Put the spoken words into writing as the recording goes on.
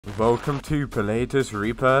Welcome to Belay's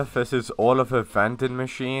Rebirth. This is all of the vending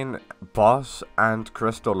machine, boss, and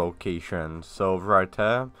crystal locations. So right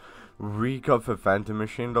here, we got the vending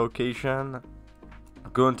machine location.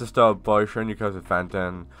 I'm going to start by showing you guys the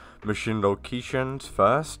vending machine locations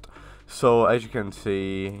first. So as you can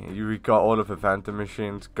see, we got all of the vending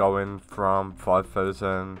machines going from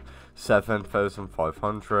 5,000,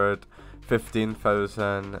 7,500,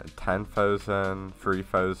 15,000, 10,000,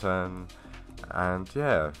 3,000. And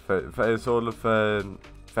yeah, there's all of the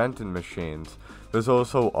vending machines. There's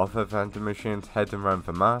also other vending machines heading around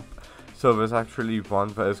the map. So there's actually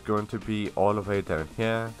one that is going to be all the way down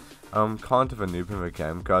here. I'm kind of a noob in the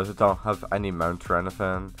game, guys. I don't have any mount or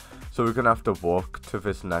anything. So we're going to have to walk to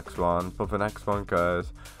this next one. But the next one,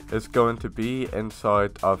 guys, is going to be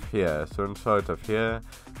inside of here. So inside of here,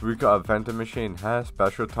 we got a vending machine here,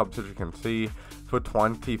 special tops as you can see, for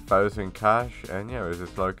 20,000 cash. And yeah, it's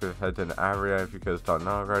just like a hidden area if you guys don't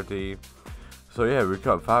know already. So yeah, we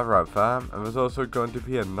got that right there. And there's also going to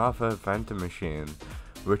be another vending machine,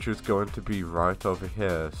 which is going to be right over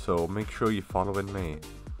here. So make sure you're following me.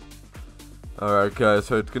 Alright guys,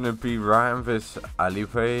 so it's gonna be right in this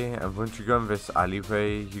alleyway, and once you go in this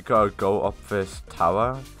alleyway, you gotta go up this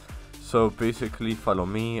tower. So basically follow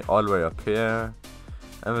me all the way up here,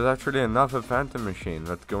 and there's actually another vending machine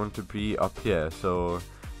that's going to be up here. So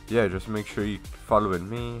yeah, just make sure you're following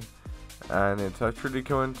me, and it's actually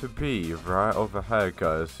going to be right over here,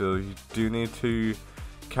 guys. So you do need to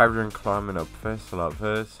carry on climbing up this like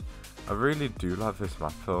this. I really do love this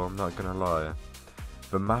map though, I'm not gonna lie.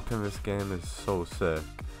 The map in this game is so sick.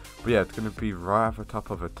 But yeah, it's going to be right at the top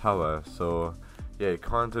of a tower. So yeah, you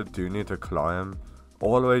kind of do need to climb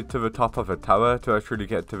all the way to the top of a tower to actually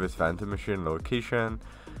get to this vending machine location.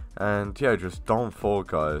 And yeah, just don't fall,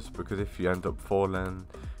 guys, because if you end up falling,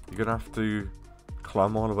 you're going to have to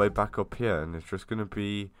climb all the way back up here. And it's just going to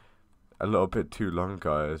be a little bit too long,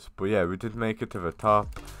 guys. But yeah, we did make it to the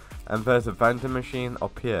top. And there's a vending machine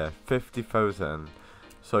up here, 50,000.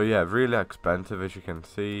 So yeah, really expensive as you can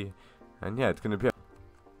see. And yeah, it's gonna be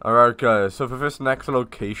alright guys, so for this next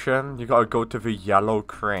location, you gotta go to the yellow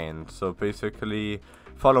crane. So basically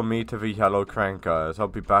follow me to the yellow crane, guys. I'll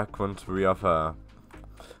be back once we have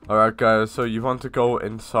alright guys, so you want to go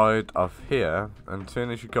inside of here, and as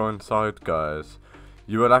soon as you go inside, guys,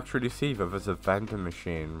 you will actually see that there's a vending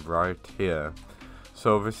machine right here.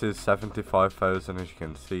 So this is 75,000 as you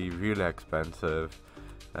can see, really expensive.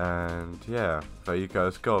 And yeah, there you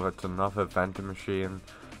guys go, that's another vending machine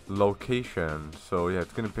location. So yeah,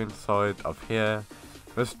 it's gonna be inside of here.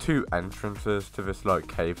 There's two entrances to this like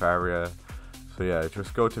cave area. So yeah,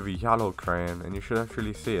 just go to the yellow crane and you should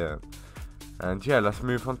actually see it. And yeah, let's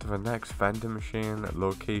move on to the next vending machine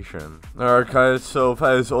location. Alright guys, so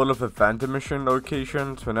that is all of the vending machine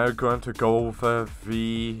locations. We're now going to go over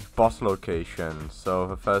the boss location. So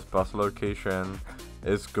the first boss location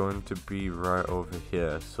is going to be right over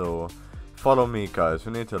here. So follow me, guys.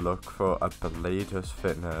 We need to look for a Belay's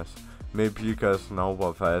Fitness. Maybe you guys know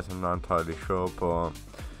what that is, I'm not entirely sure, but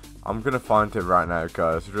I'm gonna find it right now,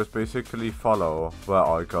 guys. So just basically follow where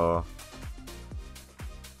I go.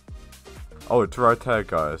 Oh, it's right there,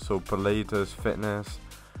 guys. So Belay's Fitness,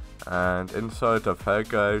 and inside of here,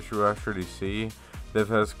 guys, you actually see that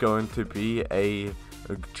there's going to be a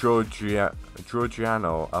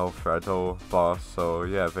Giorgiano Alfredo boss. So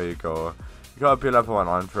yeah, there you go. You gotta be level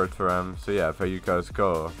 100 for him. So yeah, there you guys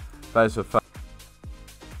go. There's the first.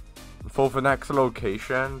 For the next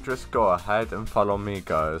location, just go ahead and follow me,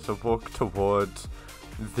 guys. So walk towards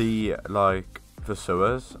the the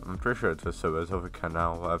sewers. I'm pretty sure it's the sewers or the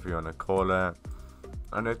canal, whatever you wanna call it.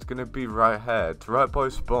 And it's gonna be right here. It's right by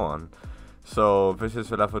spawn. So this is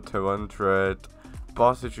the level 200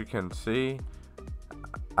 boss, as you can see.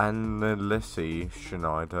 And Lissy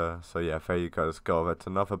Schneider. So yeah, there you guys go. That's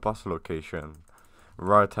another boss location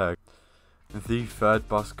right here. The third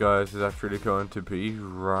boss, guys, is actually going to be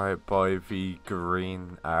right by the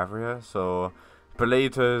green area. So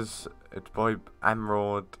Belay's, it's by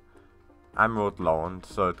Emerald Lawns.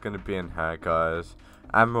 So it's going to be in here, guys,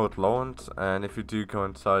 Emerald Lawns. And if you do go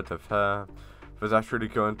inside of here, there's actually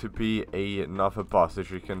going to be another boss, as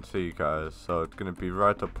you can see, guys. So it's going to be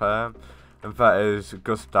right up here, and that is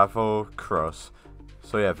Gustavo Cross.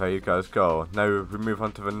 So yeah, there you guys go. Now we move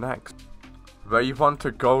on to the next. Where you want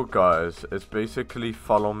to go, guys, is basically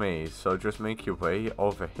follow me. So just make your way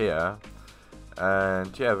over here.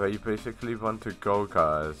 And yeah, where you basically want to go,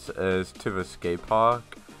 guys, is to the skate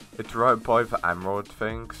park. It's right by the emerald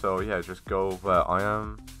thing. So yeah, just go where I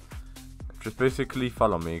am. Just basically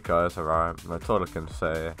follow me, guys, alright? That's all I can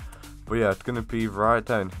say. But yeah, it's going to be right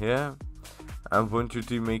down here. And once you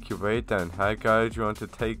do make your way down here, guys, you want to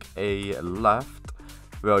take a left.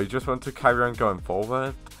 Well, you just want to carry on going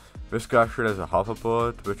forward. This guy actually has a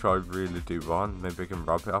hoverboard, which I really do want. Maybe I can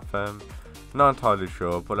rob it off him. Not entirely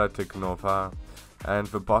sure, but let's ignore that. And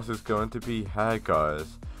the boss is going to be here,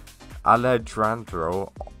 guys.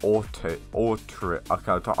 Alejandro I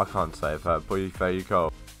can't say that, but there you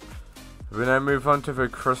go. We now move on to the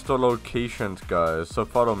crystal locations, guys. So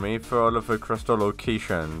follow me for all of the crystal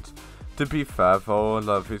locations. To be fair though, a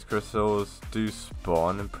lot of these crystals do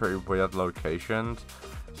spawn in pretty weird locations.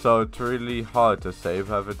 So it's really hard to say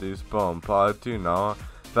where they do spawn, but I do know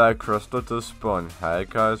that a crystal does spawn here,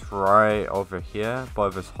 guys, right over here by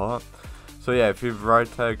this hut. So yeah, if you're right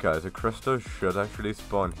there, guys, a crystal should actually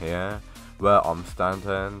spawn here where I'm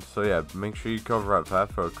standing. So yeah, make sure you go right there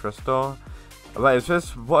for a crystal. Wait,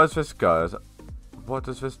 what is this, guys? What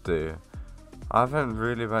does this do? I haven't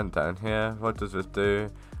really went down here. What does this do?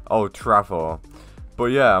 Oh, travel. But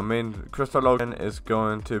yeah, I mean, crystal location is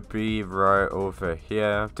going to be right over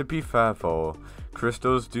here. To be fair though,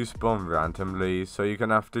 crystals do spawn randomly, so you're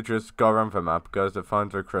gonna have to just go around the map, guys, to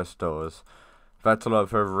find the crystals. That's a lot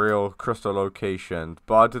of a real crystal location.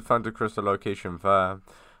 But I did find the crystal location there.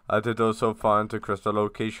 I did also find the crystal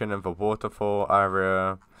location in the waterfall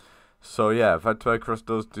area. So yeah, that's where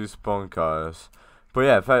crystals do spawn, guys. But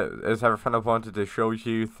yeah, that is everything I wanted to show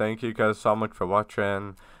you. Thank you guys so much for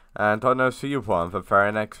watching. And I'll now see you on the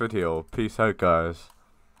very next video. Peace out, guys.